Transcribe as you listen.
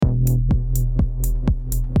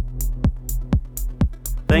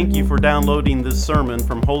thank you for downloading this sermon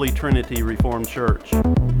from Holy Trinity Reformed Church.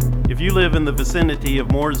 If you live in the vicinity of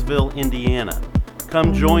Mooresville, Indiana,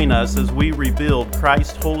 come join us as we rebuild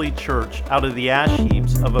Christ Holy Church out of the ash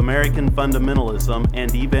heaps of American fundamentalism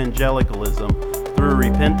and evangelicalism through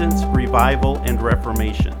repentance, revival, and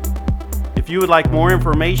reformation. If you would like more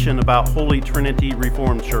information about Holy Trinity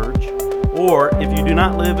Reformed Church, or if you do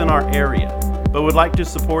not live in our area but would like to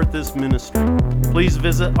support this ministry, please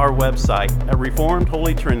visit our website at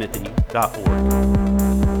reformedholytrinity.org.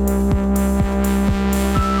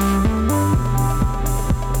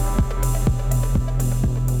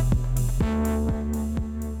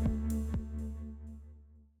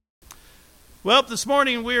 Well, this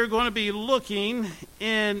morning we are going to be looking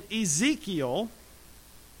in Ezekiel,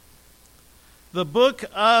 the book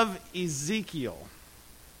of Ezekiel,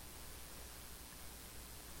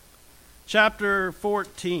 chapter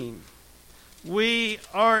 14. We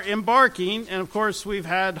are embarking, and of course we've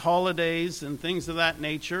had holidays and things of that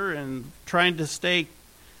nature, and trying to stay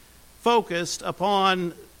focused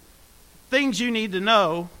upon things you need to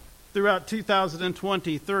know throughout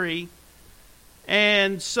 2023.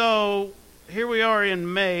 And so here we are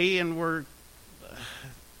in May, and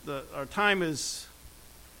our time is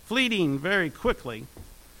fleeting very quickly.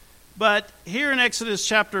 But here in Exodus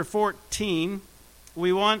chapter 14,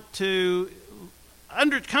 we want to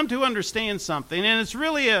come to understand something, and it's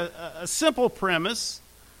really a simple premise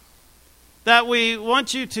that we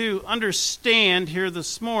want you to understand here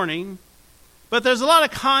this morning, but there's a lot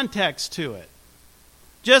of context to it.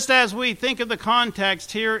 Just as we think of the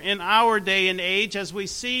context here in our day and age, as we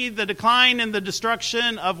see the decline and the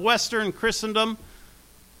destruction of Western Christendom,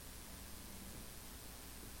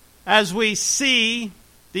 as we see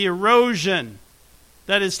the erosion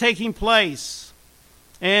that is taking place,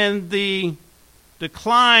 and the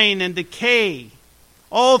decline and decay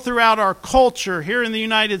all throughout our culture here in the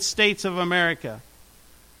United States of America,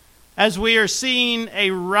 as we are seeing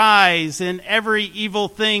a rise in every evil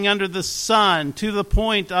thing under the sun to the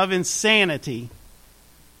point of insanity.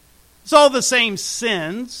 It's all the same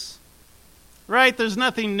sins, right? There's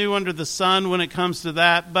nothing new under the sun when it comes to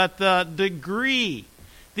that, but the degree,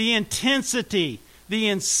 the intensity, the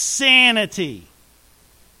insanity.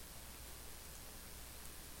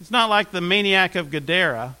 It's not like the maniac of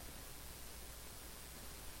Gadara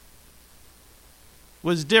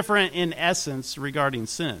was different in essence regarding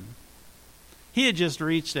sin. He had just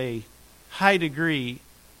reached a high degree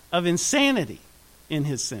of insanity in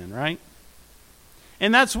his sin, right?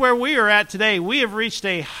 And that's where we are at today. We have reached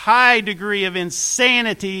a high degree of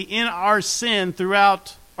insanity in our sin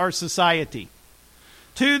throughout our society,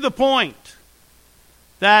 to the point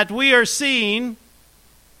that we are seeing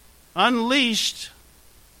unleashed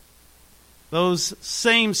those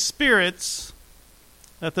same spirits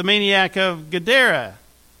that the maniac of Gadara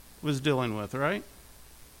was dealing with, right?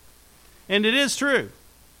 And it is true.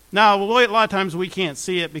 Now, a lot of times we can't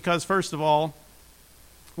see it because, first of all,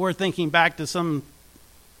 we're thinking back to some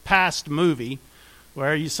past movie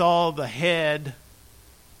where you saw the head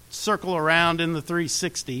circle around in the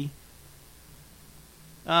 360.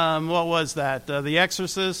 What was that? The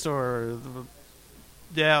Exorcist or...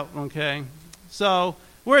 Yeah, okay. So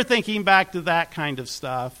we're thinking back to that kind of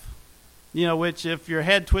stuff, which if your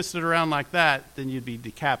head twisted around like that, then you'd be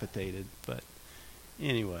decapitated. But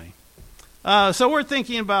anyway. So we're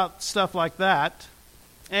thinking about stuff like that.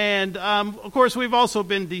 And, of course, we've also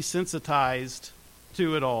been desensitized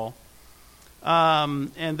to it all.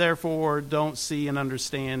 And therefore don't see and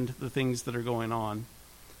understand the things that are going on.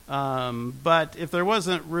 But if there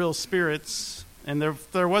wasn't real spirits, and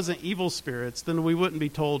if there wasn't evil spirits, then we wouldn't be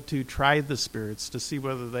told to try the spirits to see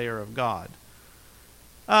whether they are of God.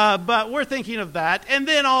 But we're thinking of that. And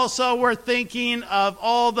then also we're thinking of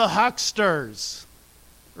all the hucksters,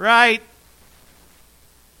 right?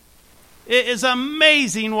 It is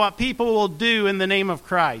amazing what people will do in the name of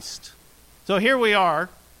Christ. So here we are,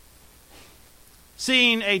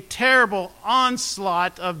 seeing a terrible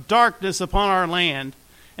onslaught of darkness upon our land.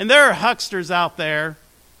 And there are hucksters out there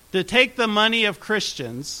to take the money of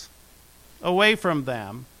Christians away from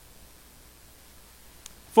them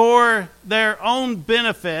for their own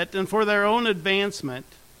benefit and for their own advancement,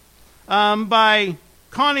 by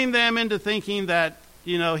conning them into thinking that,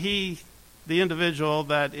 the individual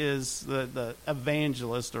that is the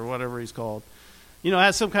evangelist or whatever he's called,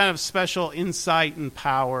 has some kind of special insight and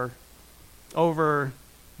power over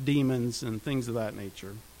demons and things of that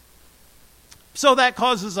nature. So that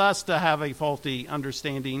causes us to have a faulty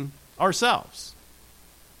understanding ourselves.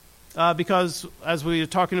 Because, as we were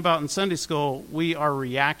talking about in Sunday school, we are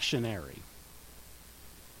reactionary.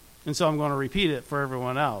 And so I'm going to repeat it for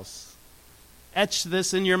everyone else. etch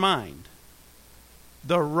this in your mind.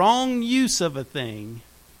 The wrong use of a thing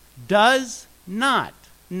does not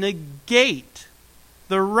negate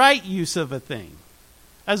the right use of a thing.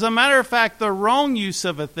 As a matter of fact, the wrong use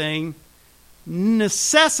of a thing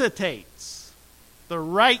necessitates the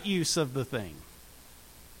right use of the thing.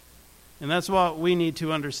 And that's what we need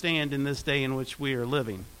to understand in this day in which we are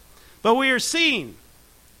living. But we are seeing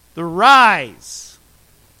the rise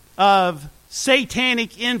of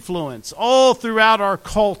satanic influence all throughout our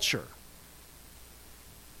culture.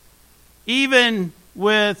 Even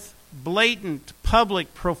with blatant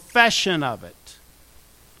public profession of it.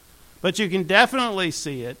 But you can definitely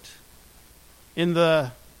see it in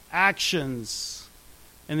the actions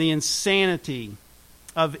and the insanity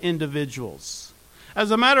of individuals.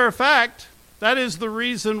 As a matter of fact, that is the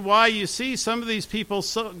reason why you see some of these people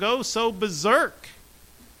go so berserk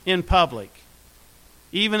in public.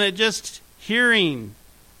 Even at just hearing,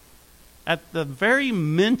 at the very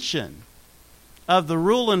mention of the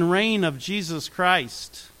rule and reign of Jesus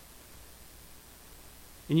Christ.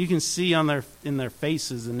 And you can see in their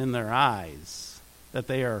faces and in their eyes that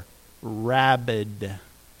they are rabid.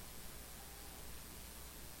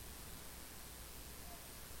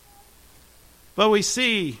 But we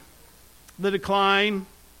see the decline.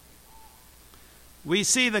 We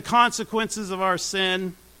see the consequences of our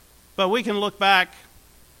sin. But we can look back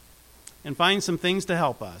and find some things to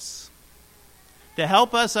help us. To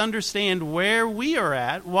help us understand where we are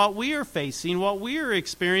at, what we are facing, what we are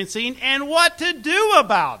experiencing, and what to do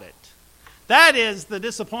about it. That is the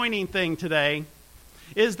disappointing thing today,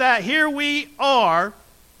 is that here we are,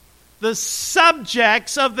 the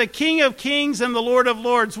subjects of the King of Kings and the Lord of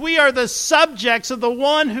Lords. We are the subjects of the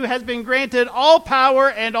one who has been granted all power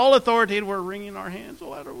and all authority, and we're wringing our hands.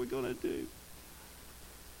 What are we going to do?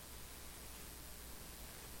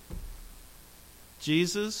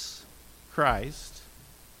 Jesus Christ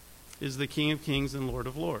is the King of Kings and Lord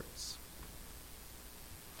of Lords.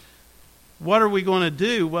 What are we going to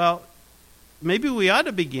do? Well, maybe we ought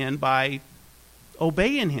to begin by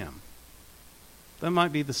obeying him. That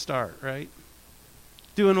might be the start, right?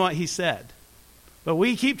 Doing what he said. But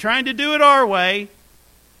we keep trying to do it our way.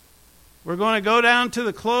 We're going to go down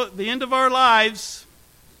to the end of our lives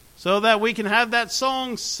so that we can have that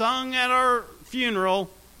song sung at our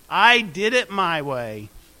funeral, I did it my way.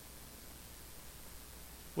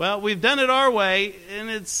 Well, we've done it our way, and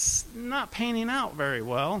it's not panning out very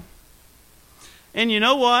well. And you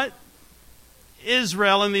know what?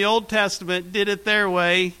 Israel in the Old Testament did it their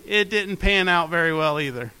way. It didn't pan out very well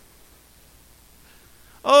either.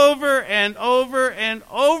 Over and over and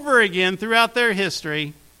over again throughout their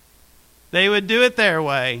history, they would do it their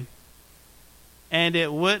way, and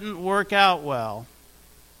it wouldn't work out well.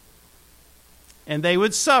 And they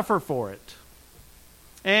would suffer for it.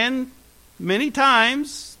 And many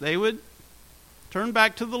times they would turn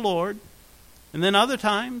back to the Lord. And then other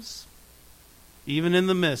times, even in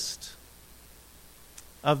the midst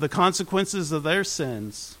of the consequences of their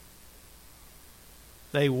sins,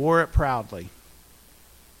 they wore it proudly.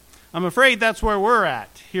 I'm afraid that's where we're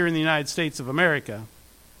at here in the United States of America.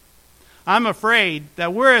 I'm afraid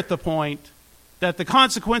that we're at the point that the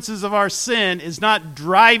consequences of our sin is not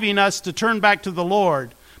driving us to turn back to the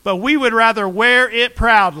Lord, but we would rather wear it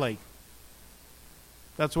proudly.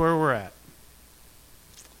 That's where we're at.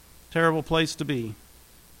 Terrible place to be.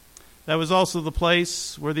 That was also the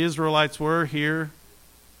place where the Israelites were here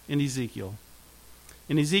in Ezekiel.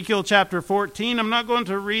 In Ezekiel chapter 14, I'm not going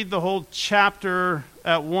to read the whole chapter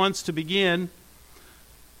at once to begin.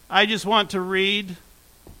 I just want to read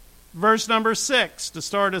verse number 6 to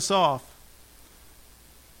start us off.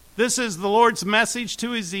 This is the Lord's message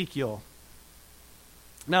to Ezekiel.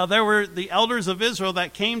 Now there were the elders of Israel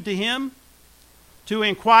that came to him to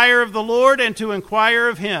inquire of the Lord and to inquire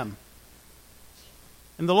of him.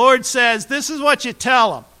 And the Lord says, this is what you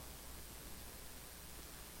tell them.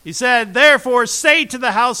 He said, therefore say to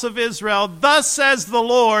the house of Israel, thus says the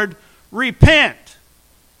Lord, repent.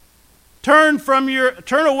 Turn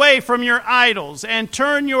away from your idols and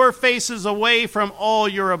turn your faces away from all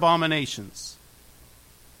your abominations.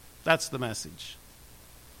 That's the message.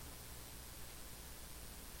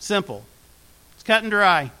 Simple. It's cut and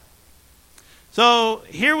dry. So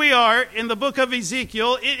here we are in the book of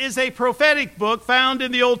Ezekiel. It is a prophetic book found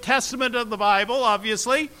in the Old Testament of the Bible,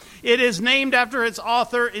 obviously. It is named after its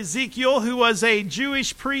author, Ezekiel, who was a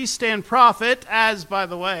Jewish priest and prophet, as, by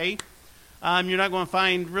the way, you're not going to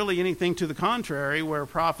find really anything to the contrary where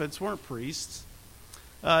prophets weren't priests.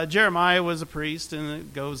 Jeremiah was a priest, and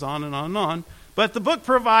it goes on and on and on. But the book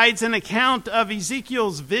provides an account of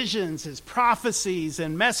Ezekiel's visions, his prophecies,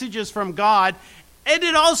 and messages from God And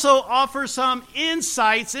it also offers some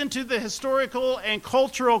insights into the historical and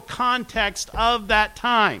cultural context of that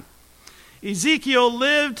time. Ezekiel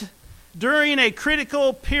lived during a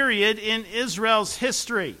critical period in Israel's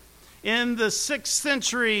history. In the 6th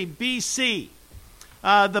century BC,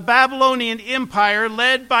 the Babylonian Empire,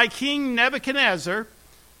 led by King Nebuchadnezzar,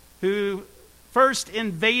 who first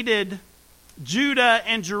invaded Judah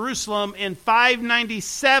and Jerusalem in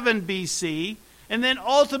 597 BC, and then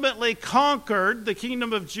ultimately conquered the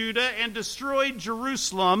kingdom of Judah and destroyed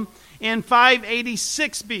Jerusalem in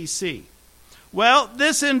 586 BC. Well,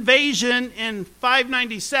 this invasion in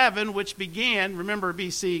 597, which began, remember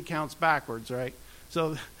BC counts backwards, right?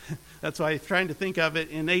 So that's why I'm trying to think of it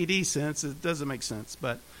in AD sense. It doesn't make sense.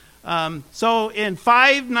 But so in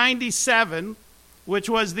 597, which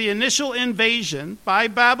was the initial invasion by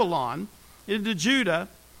Babylon into Judah,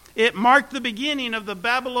 it marked the beginning of the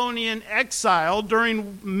Babylonian exile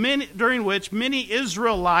during which many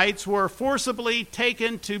Israelites were forcibly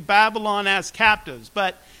taken to Babylon as captives.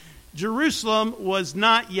 But Jerusalem was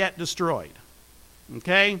not yet destroyed.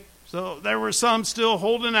 Okay? So there were some still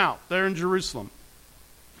holding out there in Jerusalem.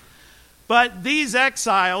 But these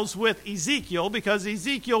exiles with Ezekiel, because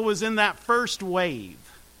Ezekiel was in that first wave,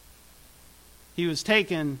 he was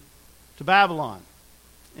taken to Babylon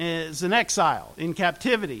as an exile in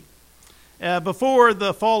captivity before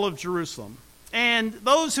the fall of Jerusalem. And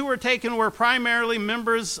those who were taken were primarily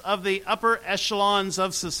members of the upper echelons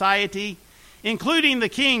of society, including the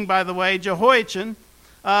king, by the way, Jehoiachin,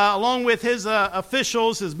 along with his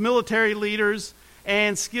officials, his military leaders,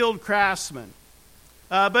 and skilled craftsmen.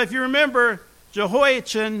 But if you remember,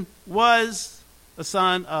 Jehoiachin was a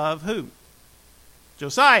son of who?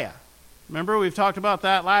 Josiah. Remember, we've talked about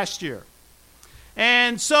that last year.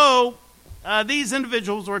 And so these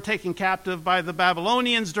individuals were taken captive by the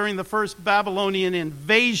Babylonians during the first Babylonian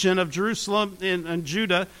invasion of Jerusalem and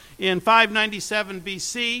Judah in 597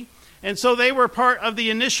 BC. And so they were part of the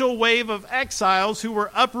initial wave of exiles who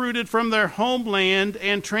were uprooted from their homeland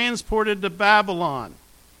and transported to Babylon.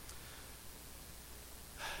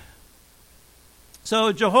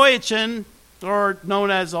 So Jehoiachin, or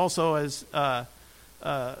known as also as, I'm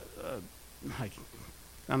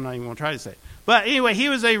not even going to try to say it. But anyway, he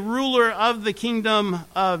was a ruler of the kingdom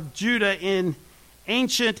of Judah in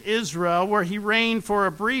ancient Israel, where he reigned for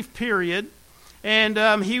a brief period.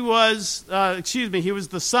 And he was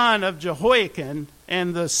the son of Jehoiakim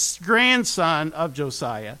and the grandson of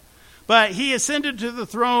Josiah. But he ascended to the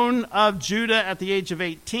throne of Judah at the age of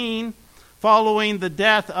 18, following the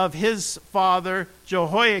death of his father,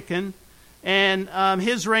 Jehoiakim. And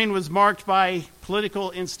his reign was marked by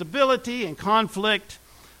political instability and conflict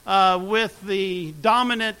with the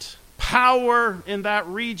dominant power in that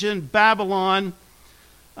region, Babylon.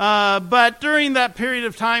 But during that period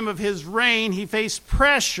of time of his reign, he faced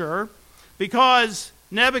pressure because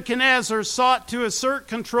Nebuchadnezzar sought to assert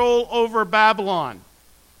control over Babylon.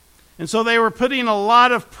 And so they were putting a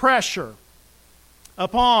lot of pressure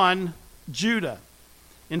upon Judah.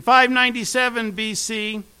 In 597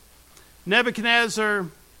 BC, Nebuchadnezzar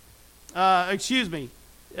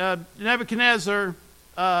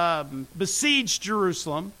besieged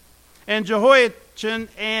Jerusalem, and Jehoiachin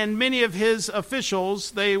and many of his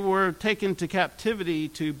officials, they were taken to captivity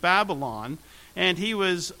to Babylon, and he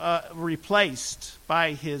was replaced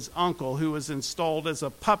by his uncle, who was installed as a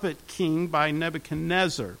puppet king by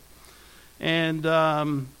Nebuchadnezzar.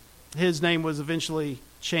 And his name was eventually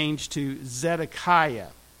changed to Zedekiah.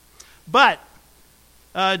 But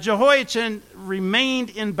Jehoiachin remained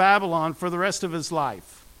in Babylon for the rest of his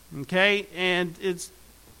life. Okay? And it's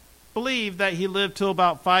believed that he lived till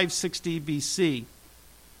about 560 BC.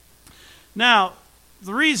 Now,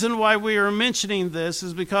 the reason why we are mentioning this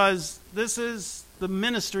is because this is the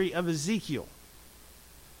ministry of Ezekiel.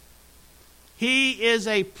 He is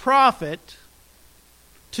a prophet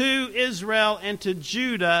to Israel and to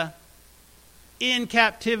Judah in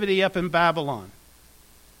captivity up in Babylon.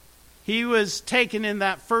 He was taken in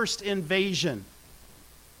that first invasion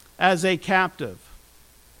as a captive.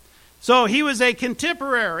 So he was a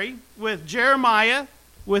contemporary with Jeremiah,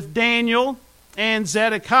 with Daniel, and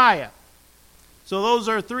Zedekiah. So those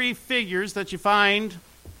are three figures that you find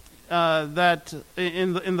that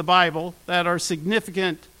in the Bible that are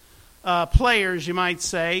significant players, you might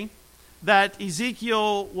say, that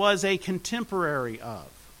Ezekiel was a contemporary of.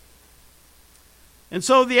 And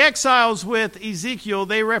so the exiles with Ezekiel,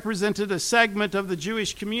 they represented a segment of the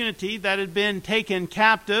Jewish community that had been taken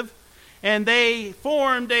captive, and they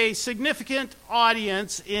formed a significant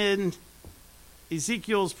audience in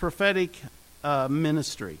Ezekiel's prophetic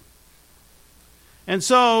ministry. And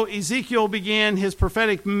so Ezekiel began his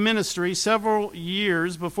prophetic ministry several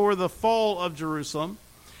years before the fall of Jerusalem.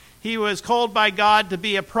 He was called by God to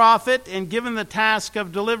be a prophet and given the task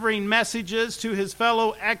of delivering messages to his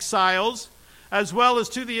fellow exiles, as well as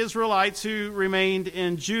to the Israelites who remained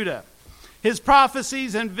in Judah. His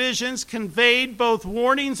prophecies and visions conveyed both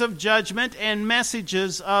warnings of judgment and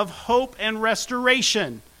messages of hope and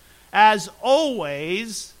restoration. As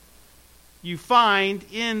always, you find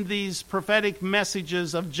in these prophetic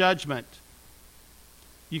messages of judgment.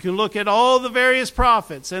 You can look at all the various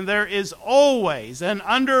prophets, and there is always an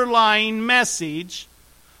underlying message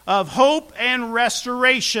of hope and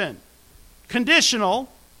restoration. Conditional,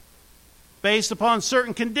 based upon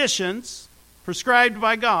certain conditions prescribed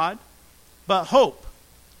by God, but hope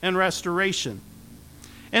and restoration.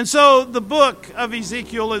 And so the book of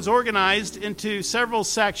Ezekiel is organized into several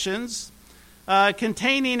sections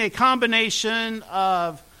containing a combination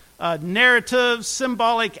of narratives,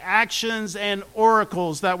 symbolic actions, and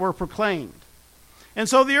oracles that were proclaimed. And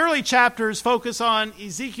so the early chapters focus on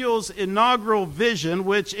Ezekiel's inaugural vision,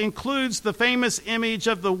 which includes the famous image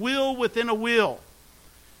of the wheel within a wheel,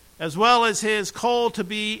 as well as his call to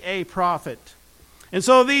be a prophet. And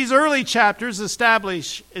so these early chapters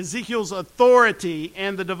establish Ezekiel's authority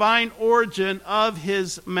and the divine origin of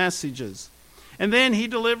his messages. And then he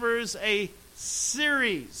delivers a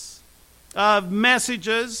series of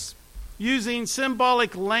messages using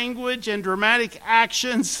symbolic language and dramatic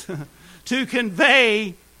actions to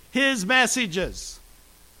convey his messages.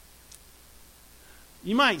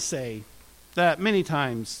 You might say that many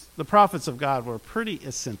times the prophets of God were pretty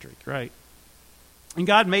eccentric, right? And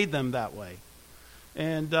God made them that way.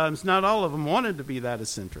 And not all of them wanted to be that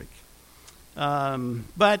eccentric.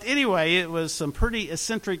 But anyway, it was some pretty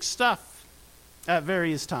eccentric stuff at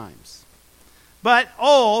various times. But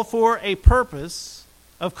all for a purpose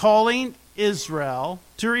of calling Israel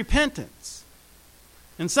to repentance.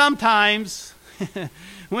 And sometimes,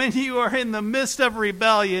 when you are in the midst of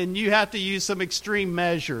rebellion, you have to use some extreme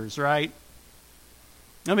measures, right?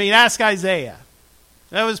 I mean, ask Isaiah.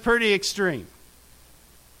 That was pretty extreme.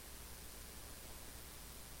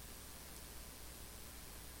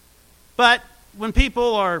 But when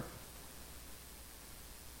people are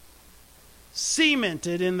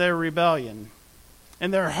cemented in their rebellion,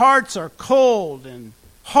 and their hearts are cold and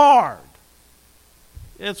hard,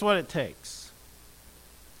 it's what it takes.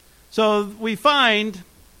 So we find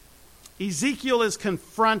Ezekiel is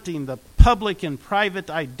confronting the public and private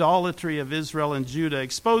idolatry of Israel and Judah,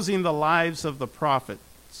 exposing the lives of the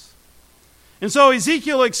prophets. And so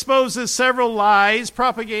Ezekiel exposes several lies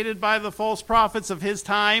propagated by the false prophets of his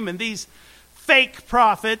time, and these fake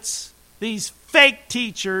prophets, these fake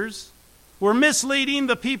teachers, were misleading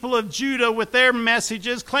the people of Judah with their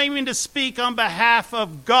messages, claiming to speak on behalf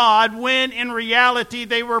of God, when in reality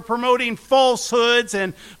they were promoting falsehoods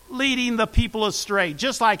and leading the people astray,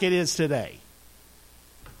 just like it is today.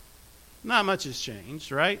 Not much has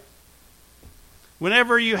changed, right?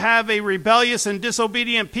 Whenever you have a rebellious and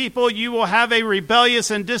disobedient people, you will have a rebellious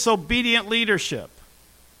and disobedient leadership.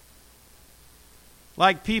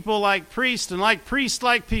 Like people like priests, and like priests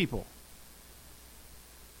like people.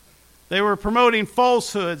 They were promoting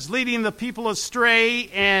falsehoods, leading the people astray,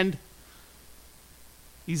 and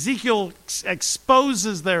Ezekiel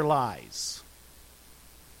exposes their lies.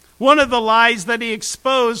 One of the lies that he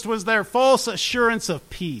exposed was their false assurance of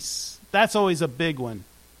peace. That's always a big one.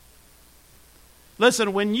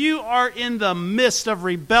 Listen, when you are in the midst of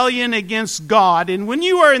rebellion against God, and when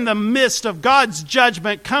you are in the midst of God's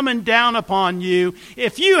judgment coming down upon you,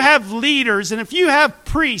 if you have leaders, and if you have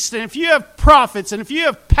priests, and if you have prophets, and if you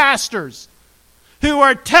have pastors who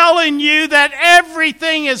are telling you that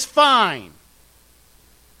everything is fine,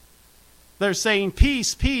 they're saying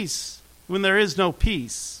peace, peace, when there is no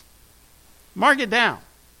peace. Mark it down.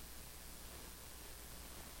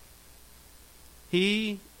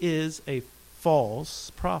 He is a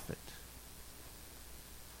false prophet.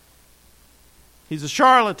 He's a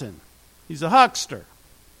charlatan. He's a huckster.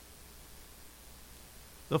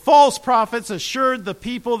 The false prophets assured the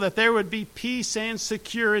people that there would be peace and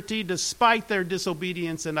security despite their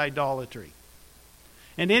disobedience and idolatry.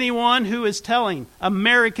 And anyone who is telling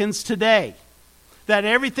Americans today that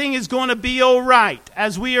everything is going to be all right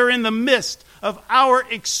as we are in the midst of our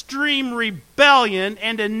extreme rebellion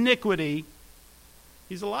and iniquity,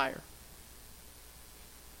 he's a liar.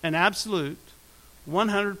 An absolute,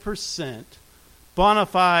 100% bona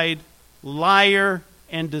fide liar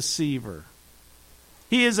and deceiver.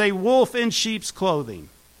 He is a wolf in sheep's clothing.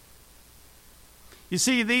 You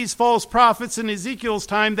see, these false prophets in Ezekiel's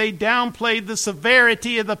time, they downplayed the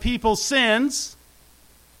severity of the people's sins.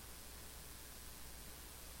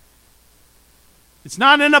 It's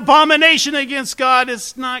not an abomination against God.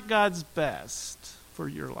 It's not God's best for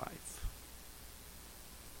your life.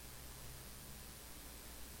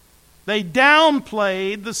 They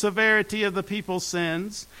downplayed the severity of the people's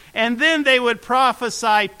sins, and then they would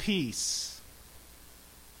prophesy peace.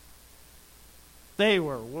 They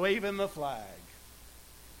were waving the flag.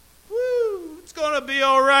 Woo! It's going to be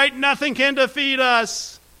all right. Nothing can defeat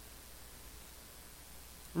us.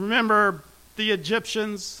 Remember the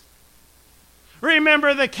Egyptians?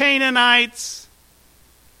 Remember the Canaanites?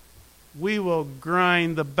 We will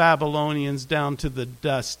grind the Babylonians down to the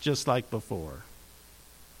dust just like before.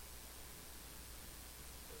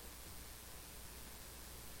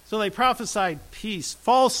 So they prophesied peace,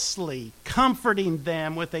 falsely comforting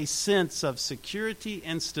them with a sense of security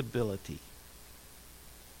and stability.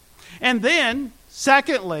 And then,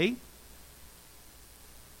 secondly,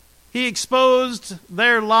 he exposed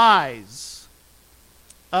their lies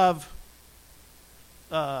of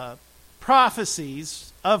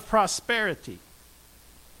prophecies of prosperity.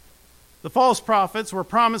 The false prophets were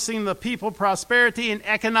promising the people prosperity and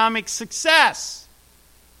economic success.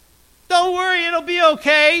 Don't worry, it'll be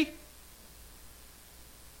okay.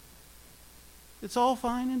 It's all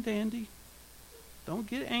fine and dandy. Don't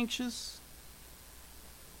get anxious.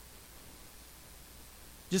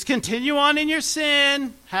 Just continue on in your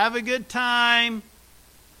sin. Have a good time.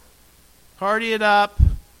 Party it up.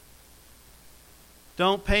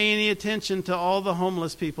 Don't pay any attention to all the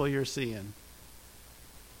homeless people you're seeing.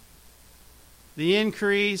 The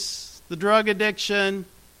increase, the drug addiction,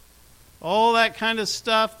 all that kind of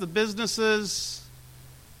stuff, the businesses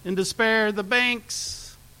in despair, the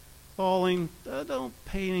banks falling. Don't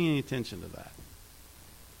pay any attention to that.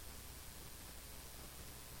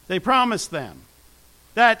 They promised them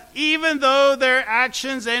that even though their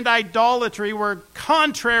actions and idolatry were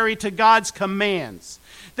contrary to God's commands,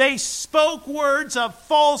 they spoke words of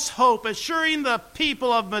false hope, assuring the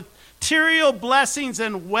people of material blessings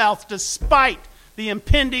and wealth despite the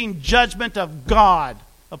impending judgment of God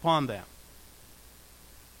upon them.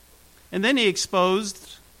 And then he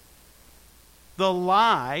exposed the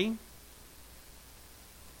lie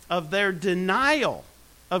of their denial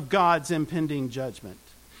of God's impending judgment.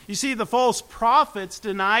 You see, the false prophets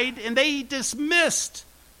denied and they dismissed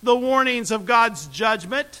the warnings of God's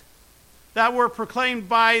judgment that were proclaimed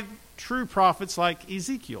by true prophets like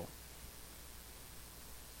Ezekiel.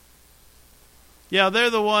 Yeah, they're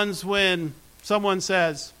the ones when someone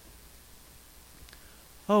says,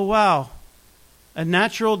 "Oh, wow, a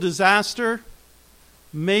natural disaster?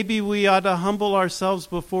 Maybe we ought to humble ourselves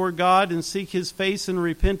before God and seek His face and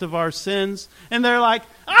repent of our sins." And they're like,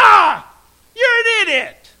 you're an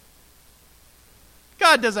idiot.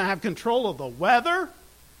 God doesn't have control of the weather.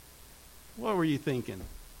 What were you thinking?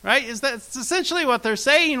 Right? That's essentially what they're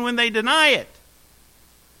saying when they deny it.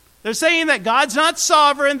 They're saying that God's not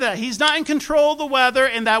sovereign, that He's not in control of the weather,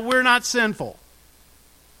 and that we're not sinful.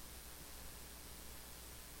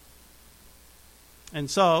 And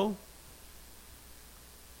so,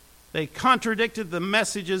 they contradicted the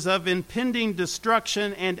messages of impending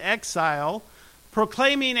destruction and exile,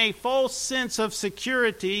 proclaiming a false sense of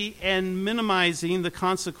security and minimizing the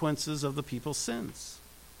consequences of the people's sins.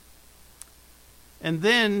 And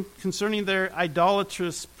then, concerning their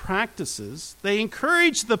idolatrous practices, they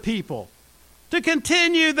encouraged the people to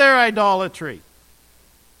continue their idolatry.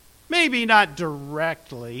 Maybe not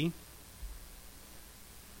directly,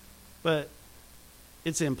 but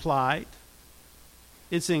it's implied.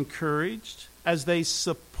 It's encouraged as they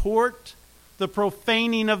support the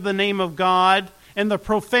profaning of the name of God and the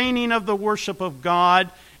profaning of the worship of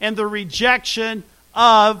God and the rejection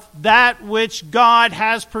of that which God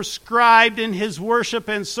has prescribed in His worship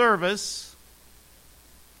and service.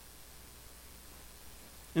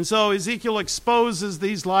 And so Ezekiel exposes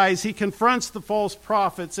these lies. He confronts the false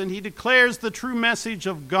prophets and he declares the true message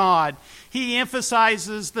of God. He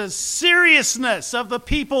emphasizes the seriousness of the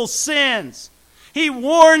people's sins. He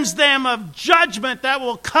warns them of judgment that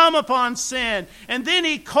will come upon sin. And then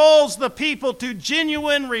he calls the people to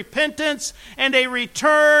genuine repentance and a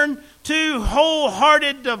return to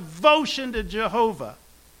wholehearted devotion to Jehovah.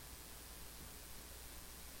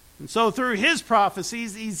 And so through his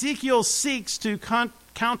prophecies, Ezekiel seeks to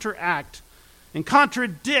counteract and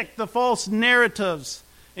contradict the false narratives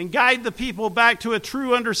and guide the people back to a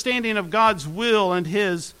true understanding of God's will and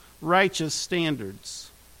His righteous standards.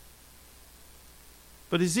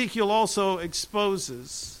 But Ezekiel also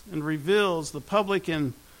exposes and reveals the public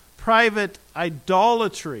and private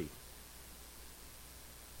idolatry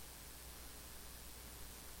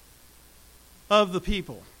of the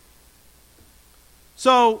people.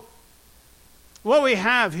 So, what we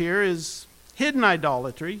have here is hidden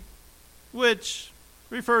idolatry, which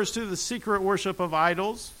refers to the secret worship of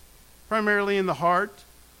idols, primarily in the heart,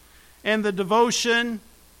 and the devotion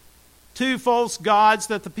to false gods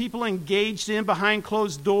that the people engaged in behind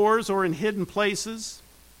closed doors or in hidden places.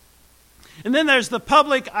 And then there's the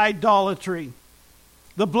public idolatry,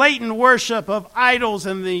 the blatant worship of idols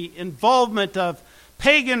and the involvement of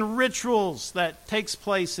pagan rituals that takes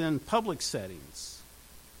place in public settings.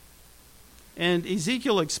 And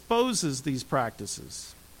Ezekiel exposes these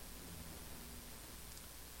practices.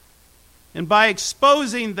 And by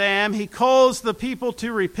exposing them, he calls the people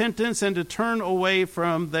to repentance and to turn away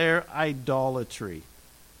from their idolatry.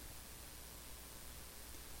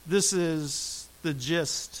 This is the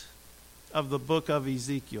gist of the book of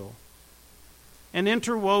Ezekiel. And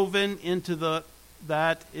interwoven into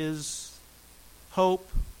that is hope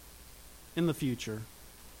in the future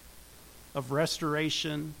of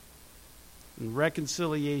restoration and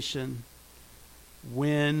reconciliation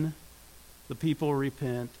when the people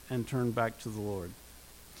repent and turn back to the Lord.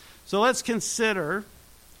 So let's consider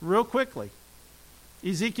real quickly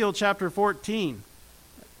Ezekiel chapter 14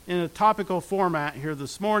 in a topical format here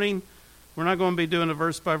this morning. We're not going to be doing a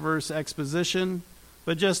verse-by-verse exposition,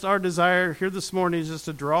 but just our desire here this morning is just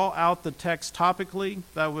to draw out the text topically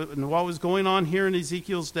and what was going on here in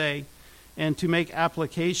Ezekiel's day, and to make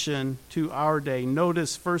application to our day.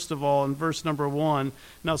 Notice, first of all, in verse number 1,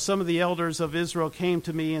 now some of the elders of Israel came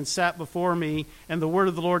to me and sat before me, and the word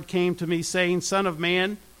of the Lord came to me, saying, Son of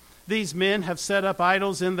man, these men have set up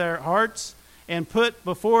idols in their hearts, and put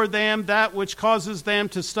before them that which causes them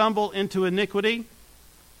to stumble into iniquity.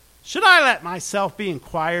 Should I let myself be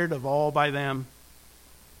inquired of all by them?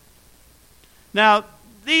 Now,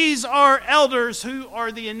 these are elders who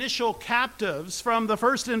are the initial captives from the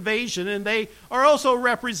first invasion, and they are also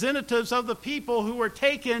representatives of the people who were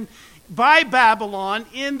taken by Babylon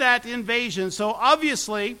in that invasion. So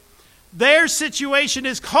obviously, their situation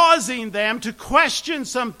is causing them to question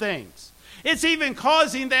some things. It's even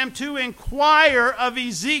causing them to inquire of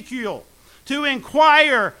Ezekiel, to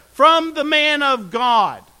inquire from the man of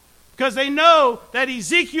God, because they know that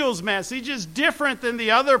Ezekiel's message is different than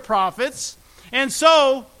the other prophets. And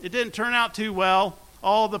so, it didn't turn out too well.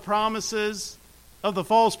 All the promises of the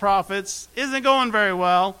false prophets isn't going very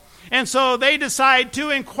well. And so they decide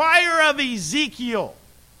to inquire of Ezekiel.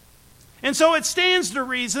 And so it stands to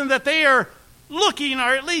reason that they are looking,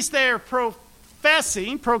 or at least they are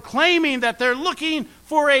proclaiming that they're looking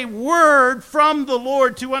for a word from the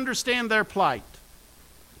Lord to understand their plight.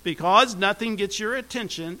 Because nothing gets your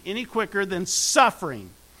attention any quicker than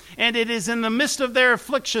suffering. And it is in the midst of their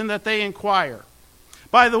affliction that they inquire.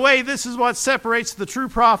 By the way, this is what separates the true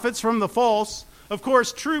prophets from the false. Of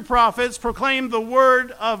course, true prophets proclaim the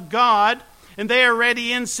word of God, and they are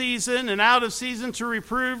ready in season and out of season to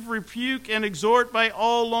reprove, rebuke, and exhort by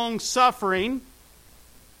all long suffering.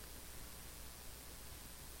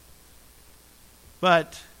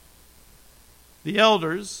 But the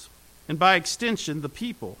elders, and by extension the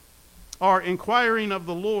people, are inquiring of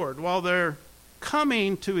the Lord while they're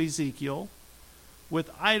coming to Ezekiel with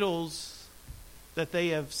idols that they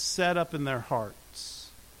have set up in their hearts.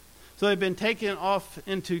 So they've been taken off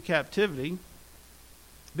into captivity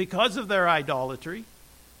because of their idolatry.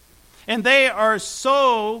 And they are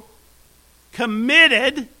so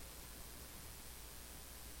committed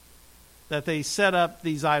that they set up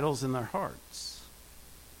these idols in their hearts.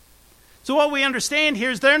 So what we understand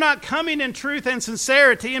here is they're not coming in truth and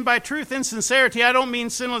sincerity. And by truth and sincerity, I don't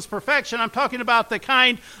mean sinless perfection. I'm talking about the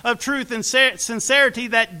kind of truth and sincerity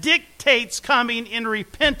that dictates coming in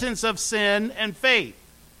repentance of sin and faith.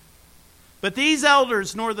 But these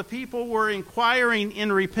elders nor the people were inquiring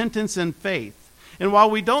in repentance and faith. And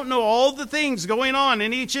while we don't know all the things going on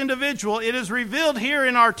in each individual, it is revealed here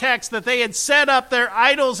in our text that they had set up their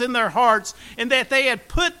idols in their hearts, and that they had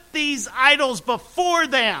put these idols before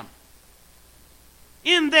them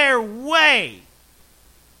in their way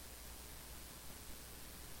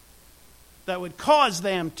that would cause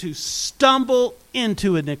them to stumble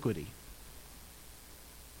into iniquity.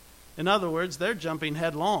 In other words, they're jumping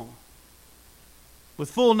headlong with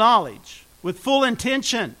full knowledge, with full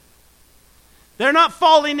intention. They're not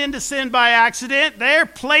falling into sin by accident. They're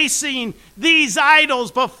placing these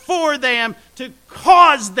idols before them to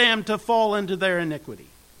cause them to fall into their iniquity.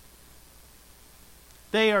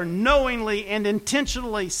 They are knowingly and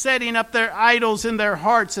intentionally setting up their idols in their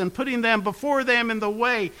hearts and putting them before them in the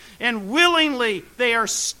way. And willingly they are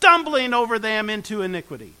stumbling over them into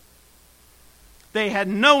iniquity. They had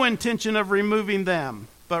no intention of removing them,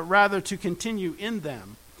 but rather to continue in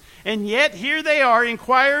them. And yet here they are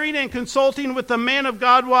inquiring and consulting with the man of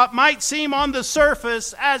God what might seem on the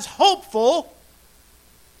surface as hopeful,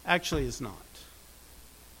 actually is not.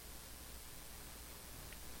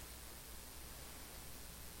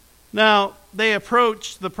 Now, they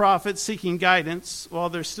approach the prophet seeking guidance while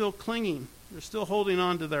they're still clinging. They're still holding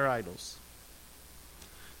on to their idols.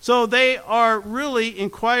 So they are really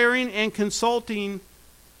inquiring and consulting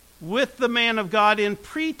with the man of God in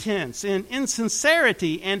pretense, in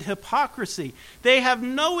insincerity and hypocrisy. They have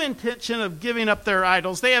no intention of giving up their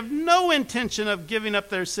idols. They have no intention of giving up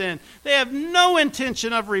their sin. They have no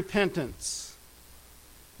intention of repentance.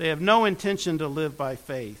 They have no intention to live by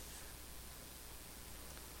faith.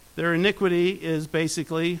 Their iniquity is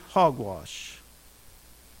basically hogwash.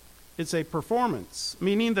 It's a performance,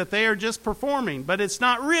 meaning that they are just performing, but it's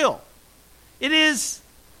not real. It is,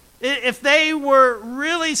 if they were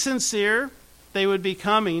really sincere, they would be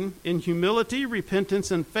coming in humility,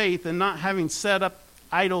 repentance, and faith, and not having set up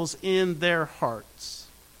idols in their hearts.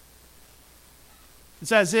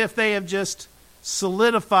 It's as if they have just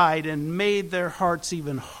solidified and made their hearts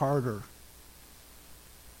even harder.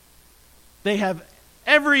 They have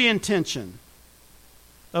every intention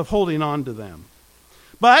of holding on to them.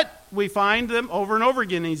 But we find them over and over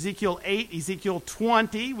again in Ezekiel 8, Ezekiel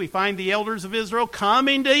 20. We find the elders of Israel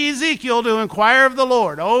coming to Ezekiel to inquire of the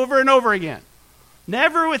Lord over and over again.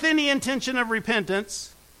 Never with any intention of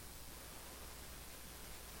repentance.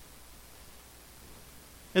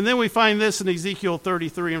 And then we find this in Ezekiel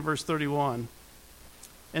 33 and verse 31.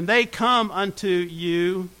 And they come unto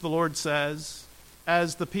you, the Lord says,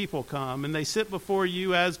 as the people come, and they sit before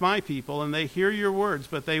you as my people, and they hear your words,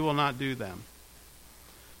 but they will not do them.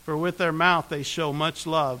 For with their mouth they show much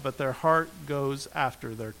love, but their heart goes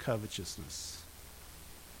after their covetousness.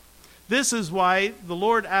 This is why the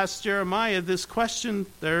Lord asked Jeremiah this question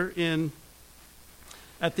there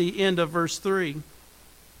at the end of verse 3.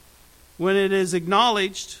 When it is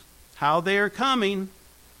acknowledged how they are coming,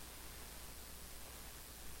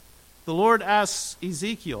 the Lord asks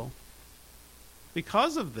Ezekiel,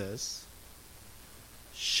 because of this,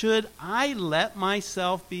 should I let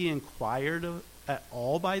myself be inquired of at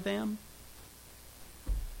all by them?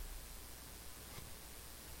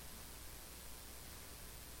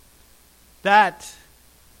 That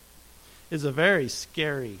is a very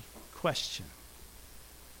scary question.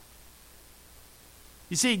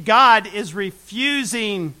 You see, God is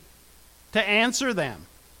refusing to answer them.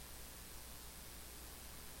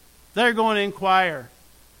 They're going to inquire,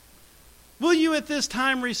 will you at this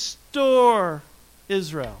time restore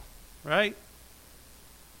Israel? Right?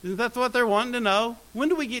 Isn't that what they're wanting to know? When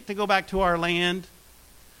do we get to go back to our land?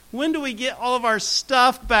 When do we get all of our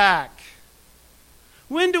stuff back?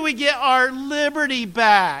 When do we get our liberty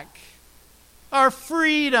back? Our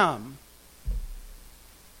freedom?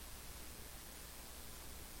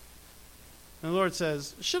 And the Lord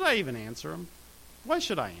says, should I even answer them? Why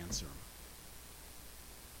should I answer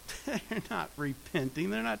them? They're not repenting.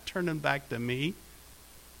 They're not turning back to me.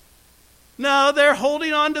 No, they're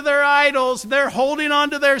holding on to their idols. They're holding on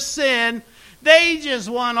to their sin. They just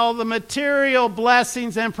want all the material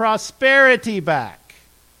blessings and prosperity back.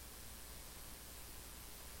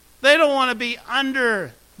 They don't want to be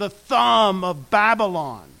under the thumb of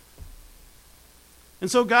Babylon. And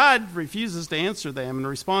so God refuses to answer them and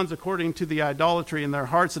responds according to the idolatry in their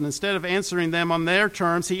hearts. And instead of answering them on their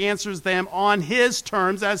terms, he answers them on his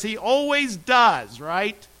terms, as he always does,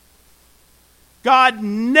 right? God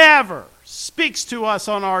never speaks to us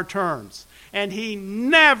on our terms, and he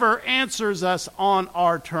never answers us on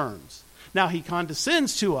our terms. Now, he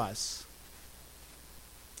condescends to us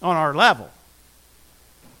on our level,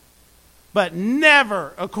 but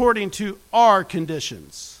never according to our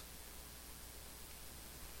conditions.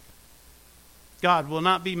 God will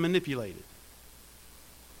not be manipulated.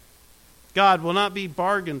 God will not be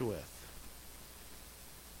bargained with.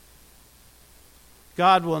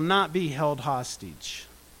 God will not be held hostage.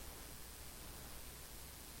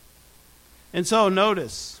 And so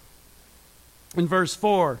notice in verse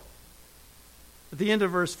 4, at the end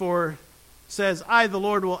of verse 4, says, I, the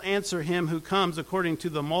Lord, will answer him who comes according to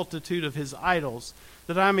the multitude of his idols,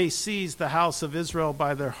 that I may seize the house of Israel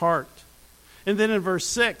by their heart. And then in verse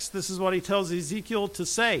 6, this is what he tells Ezekiel to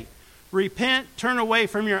say. Repent, turn away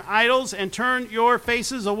from your idols, and turn your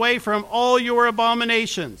faces away from all your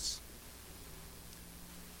abominations.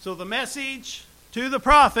 So the message to the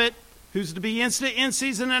prophet, who's to be instant in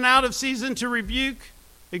season and out of season to rebuke,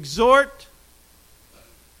 exhort,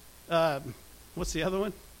 what's the other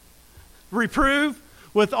one? Reprove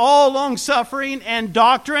with all long-suffering and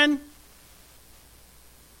doctrine.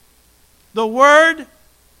 The word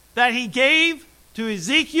that he gave to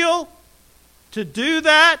Ezekiel to do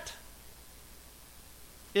that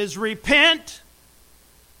is repent,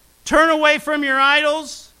 turn away from your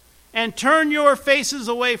idols, and turn your faces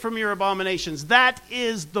away from your abominations. That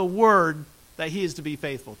is the word that he is to be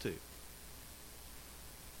faithful to.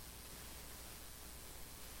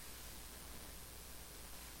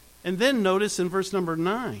 And then notice in verse number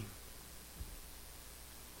 9,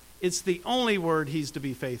 it's the only word he's to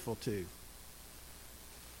be faithful to.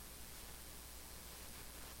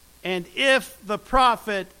 And if the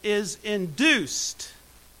prophet is induced,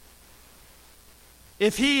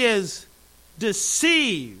 if he is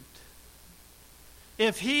deceived,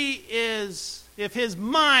 if his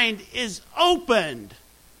mind is opened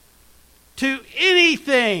to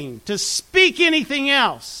anything, to speak anything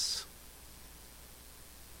else,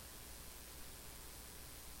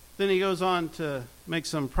 then he goes on to make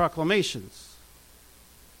some proclamations.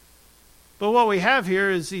 But what we have here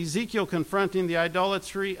is Ezekiel confronting the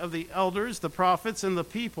idolatry of the elders, the prophets, and the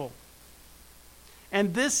people.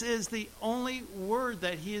 And this is the only word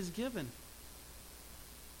that he is given: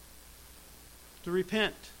 to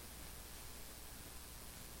repent.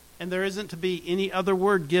 And there isn't to be any other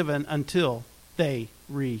word given until they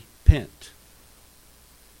repent.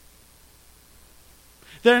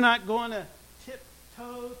 They're not going to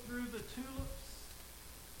tiptoe through the tulips.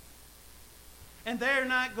 And they're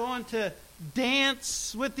not going to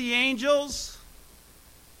dance with the angels.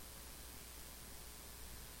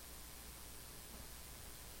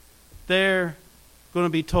 They're going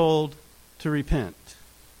to be told to repent.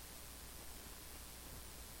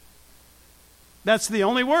 That's the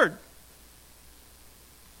only word.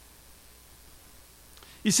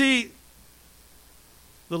 You see,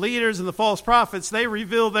 the leaders and the false prophets, they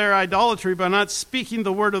reveal their idolatry by not speaking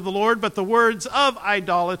the word of the Lord, but the words of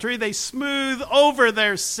idolatry. They smooth over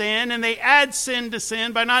their sin, and they add sin to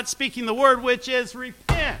sin by not speaking the word, which is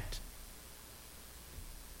repent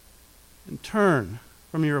and turn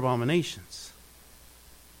from your abominations.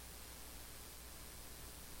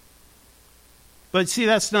 But see,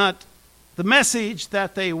 that's not the message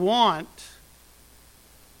that they want.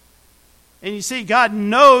 And you see, God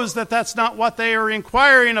knows that that's not what they are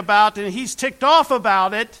inquiring about, and he's ticked off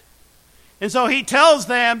about it. And so he tells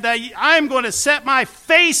them that I'm going to set my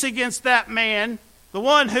face against that man, the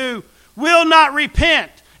one who will not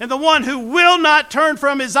repent, and the one who will not turn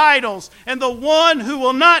from his idols, and the one who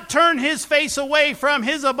will not turn his face away from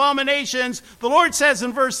his abominations. The Lord says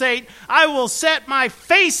in verse 8, I will set my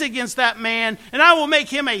face against that man, and I will make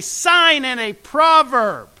him a sign and a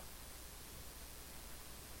proverb.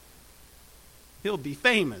 He'll be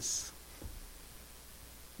famous.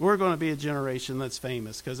 We're going to be a generation that's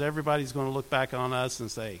famous because everybody's going to look back on us and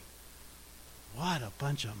say, what a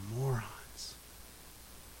bunch of morons.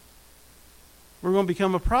 We're going to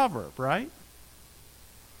become a proverb, right?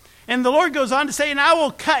 And the Lord goes on to say, and I will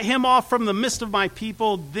cut him off from the midst of my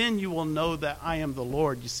people. Then you will know that I am the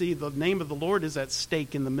Lord. You see, the name of the Lord is at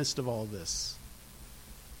stake in the midst of all this.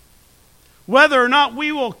 Whether or not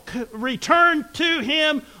we will return to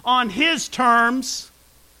him on his terms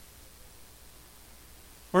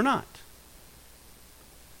or not.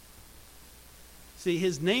 See,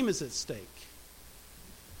 his name is at stake.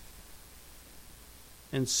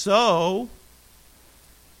 And so,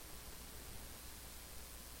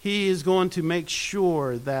 he is going to make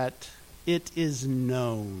sure that it is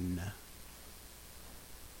known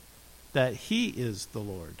that he is the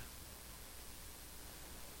Lord.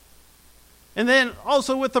 And then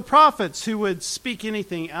also with the prophets who would speak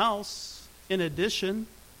anything else in addition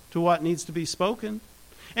to what needs to be spoken.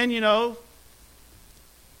 And you know,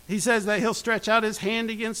 he says that he'll stretch out his hand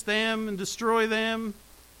against them and destroy them.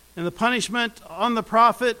 And the punishment on the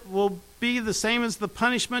prophet will be the same as the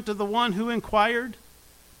punishment of the one who inquired.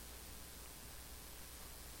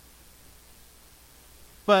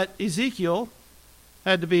 But Ezekiel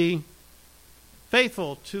had to be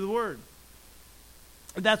faithful to the word.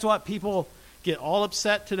 That's what people get all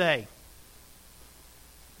upset today.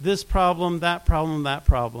 This problem, that problem, that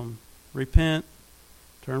problem. Repent,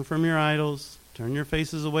 turn from your idols, turn your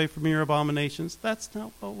faces away from your abominations. That's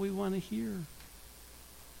not what we want to hear.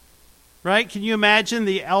 Right? Can you imagine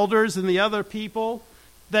the elders and the other people,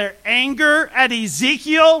 their anger at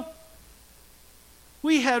Ezekiel?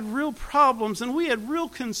 We had real problems and we had real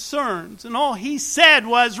concerns, and all he said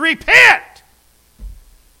was, repent!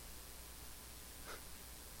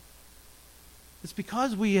 It's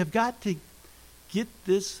because we have got to get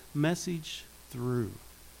this message through.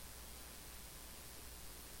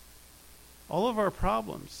 All of our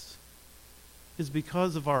problems is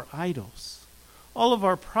because of our idols. All of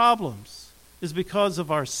our problems is because of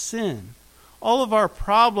our sin. All of our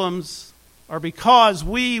problems or because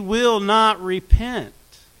we will not repent.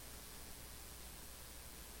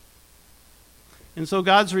 And so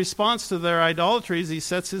God's response to their idolatry is he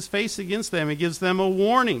sets his face against them. He gives them a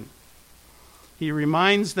warning. He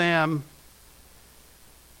reminds them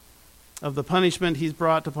of the punishment he's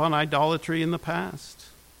brought upon idolatry in the past.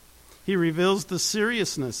 He reveals the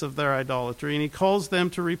seriousness of their idolatry, and he calls them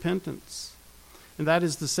to repentance. And that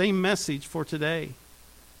is the same message for today.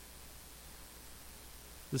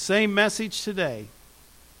 The same message today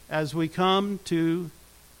as we come to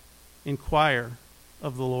inquire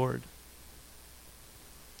of the Lord,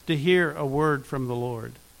 to hear a word from the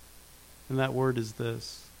Lord. And that word is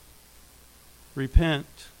this: repent.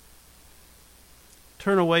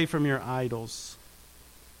 Turn away from your idols.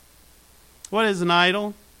 What is an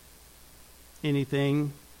idol?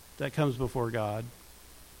 Anything that comes before God.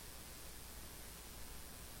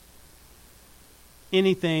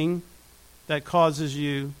 Anything that causes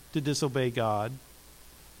you to disobey God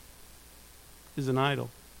is an idol.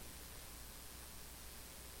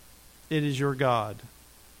 It is your God.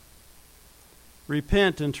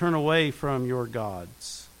 Repent and turn away from your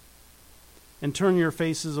gods, and turn your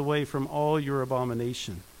faces away from all your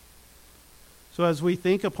abomination. So as we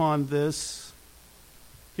think upon this,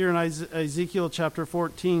 here in Ezekiel chapter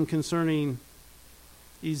 14, concerning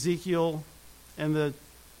Ezekiel and the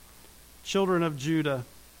children of Judah,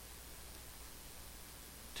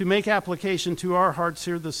 to make application to our hearts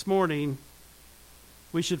here this morning,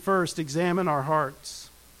 we should first examine our hearts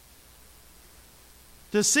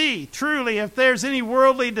to see truly if there's any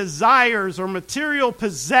worldly desires or material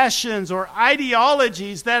possessions or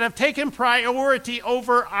ideologies that have taken priority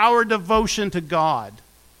over our devotion to God.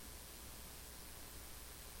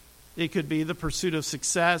 It could be the pursuit of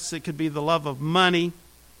success. It could be the love of money.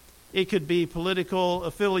 It could be political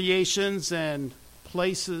affiliations and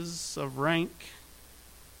places of rank.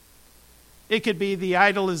 It could be the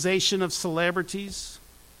idolization of celebrities.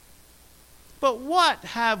 But what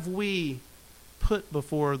have we put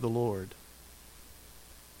before the Lord?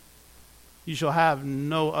 You shall have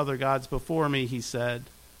no other gods before me, he said.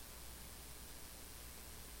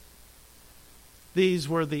 These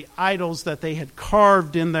were the idols that they had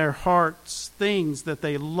carved in their hearts, things that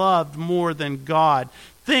they loved more than God,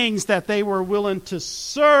 things that they were willing to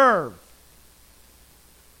serve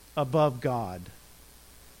above God.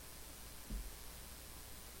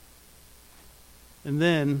 And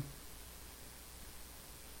then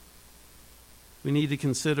we need to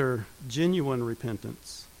consider genuine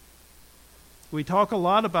repentance. We talk a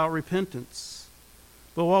lot about repentance,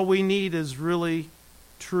 but what we need is really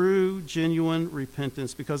true, genuine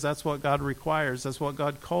repentance, because that's what God requires. That's what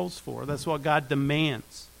God calls for. That's what God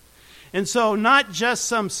demands. And so not just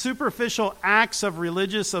some superficial acts of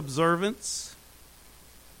religious observance,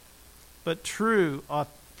 but true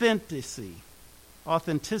authenticity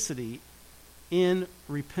in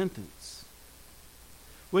repentance.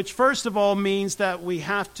 Which first of all means that we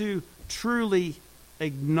have to truly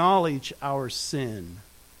acknowledge our sin.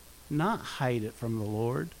 Not hide it from the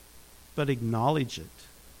Lord, but acknowledge it.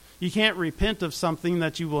 You can't repent of something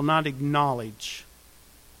that you will not acknowledge.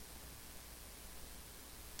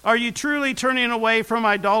 Are you truly turning away from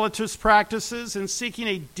idolatrous practices and seeking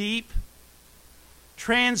a deep,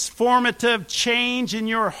 transformative change in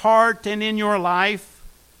your heart and in your life?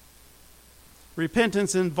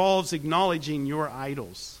 Repentance involves acknowledging your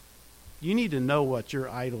idols. You need to know what your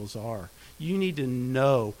idols are. You need to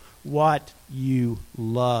know what you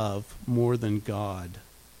love more than God.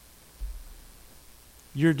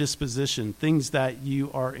 Your disposition, things that you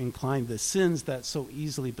are inclined, the sins that so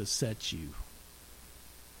easily beset you.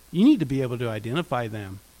 You need to be able to identify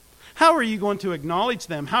them. How are you going to acknowledge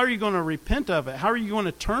them? How are you going to repent of it? How are you going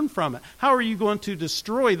to turn from it? How are you going to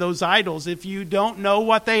destroy those idols if you don't know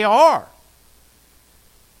what they are?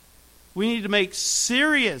 We need to make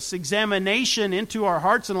serious examination into our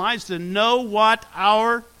hearts and lives to know what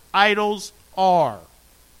our idols are.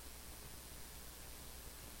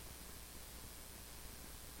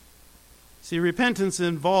 See, repentance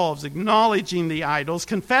involves acknowledging the idols,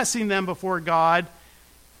 confessing them before God,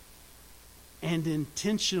 and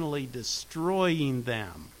intentionally destroying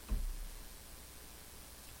them.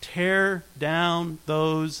 Tear down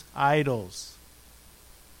those idols.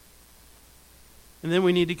 And then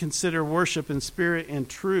we need to consider worship in spirit and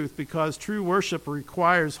truth, because true worship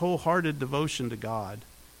requires wholehearted devotion to God.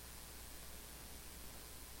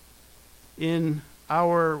 In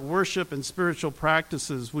our worship and spiritual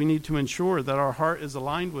practices, we need to ensure that our heart is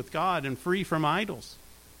aligned with God and free from idols.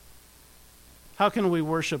 How can we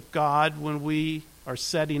worship God when we are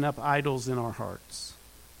setting up idols in our hearts?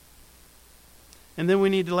 And then we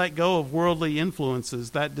need to let go of worldly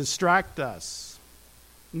influences that distract us,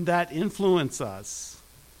 that influence us,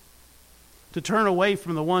 to turn away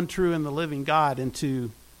from the one true and the living God and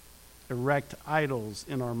to erect idols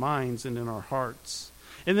in our minds and in our hearts.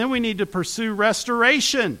 And then we need to pursue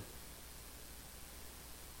restoration.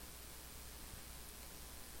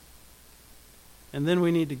 And then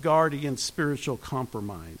we need to guard against spiritual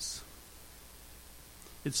compromise.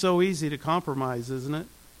 It's so easy to compromise, isn't it?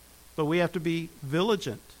 But we have to be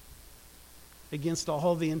vigilant against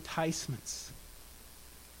all the enticements.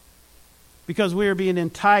 Because we are being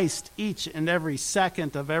enticed each and every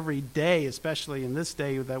second of every day, especially in this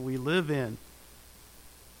day that we live in.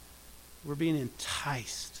 We're being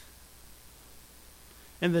enticed.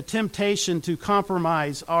 And the temptation to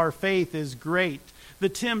compromise our faith is great. The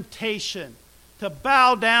temptation to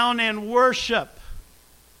bow down and worship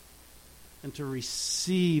and to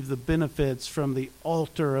receive the benefits from the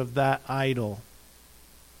altar of that idol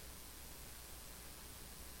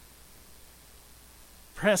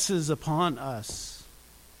presses upon us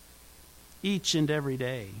each and every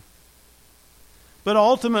day. But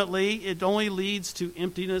ultimately, it only leads to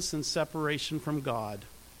emptiness and separation from God,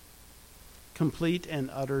 complete and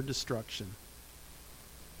utter destruction.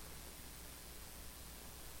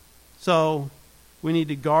 So, we need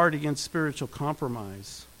to guard against spiritual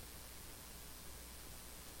compromise.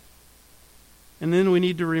 And then we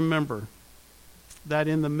need to remember that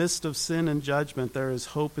in the midst of sin and judgment, there is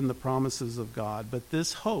hope in the promises of God. But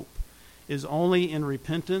this hope is only in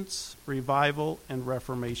repentance, revival, and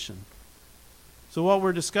reformation. So what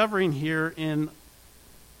we're discovering here in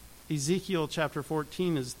Ezekiel chapter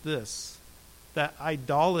 14 is this, that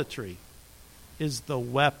idolatry is the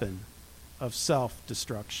weapon of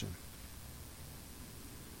self-destruction.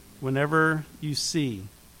 Whenever you see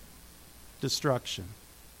destruction,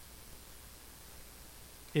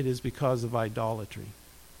 it is because of idolatry.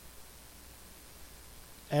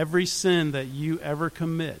 Every sin that you ever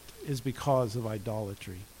commit is because of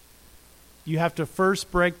idolatry. You have to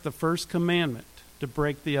first break the first commandment to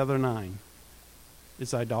break the other 9.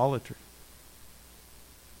 It's idolatry.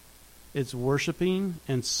 It's worshiping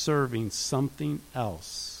and serving something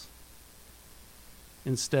else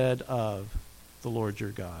instead of the Lord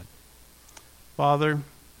your God. Father,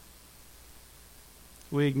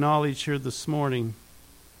 we acknowledge here this morning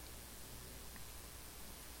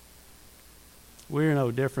we're no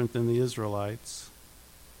different than the Israelites.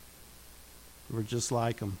 We're just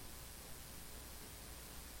like them.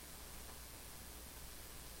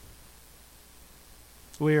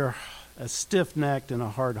 We are a stiff-necked and a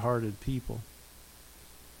hard-hearted people.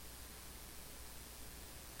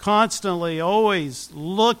 Constantly, always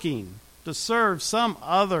looking to serve some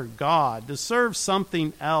other God, to serve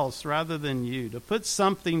something else rather than you, to put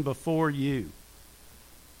something before you.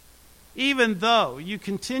 Even though you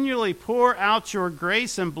continually pour out your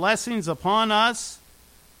grace and blessings upon us,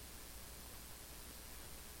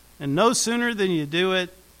 and no sooner than you do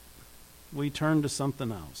it, we turn to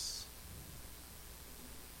something else.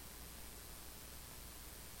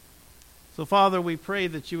 So, Father, we pray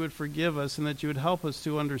that you would forgive us and that you would help us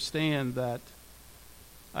to understand that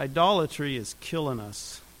idolatry is killing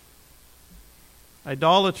us.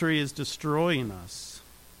 Idolatry is destroying us.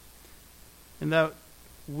 And that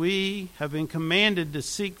we have been commanded to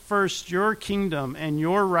seek first your kingdom and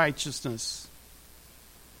your righteousness.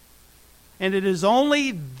 And it is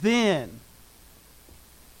only then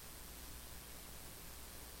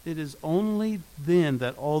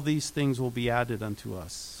that all these things will be added unto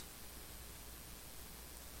us.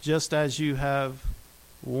 Just as you have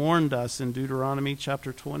warned us in Deuteronomy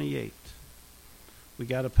chapter 28. We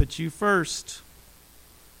got to put you first.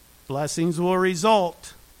 Blessings will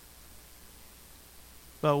result.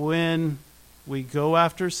 But when we go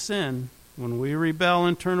after sin, when we rebel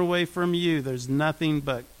and turn away from you, there's nothing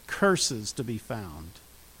but curses to be found.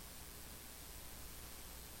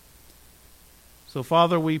 So,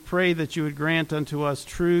 Father, we pray that you would grant unto us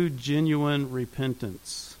true, genuine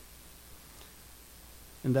repentance,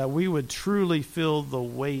 and that we would truly feel the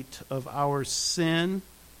weight of our sin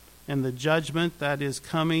and the judgment that is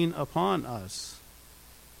coming upon us.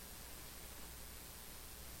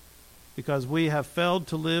 Because we have failed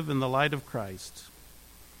to live in the light of Christ.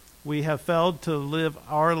 We have failed to live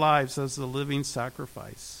our lives as a living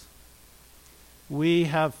sacrifice. We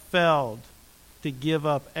have failed to give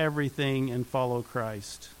up everything and follow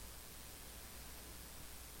Christ.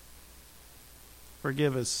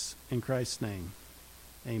 Forgive us in Christ's name.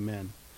 Amen.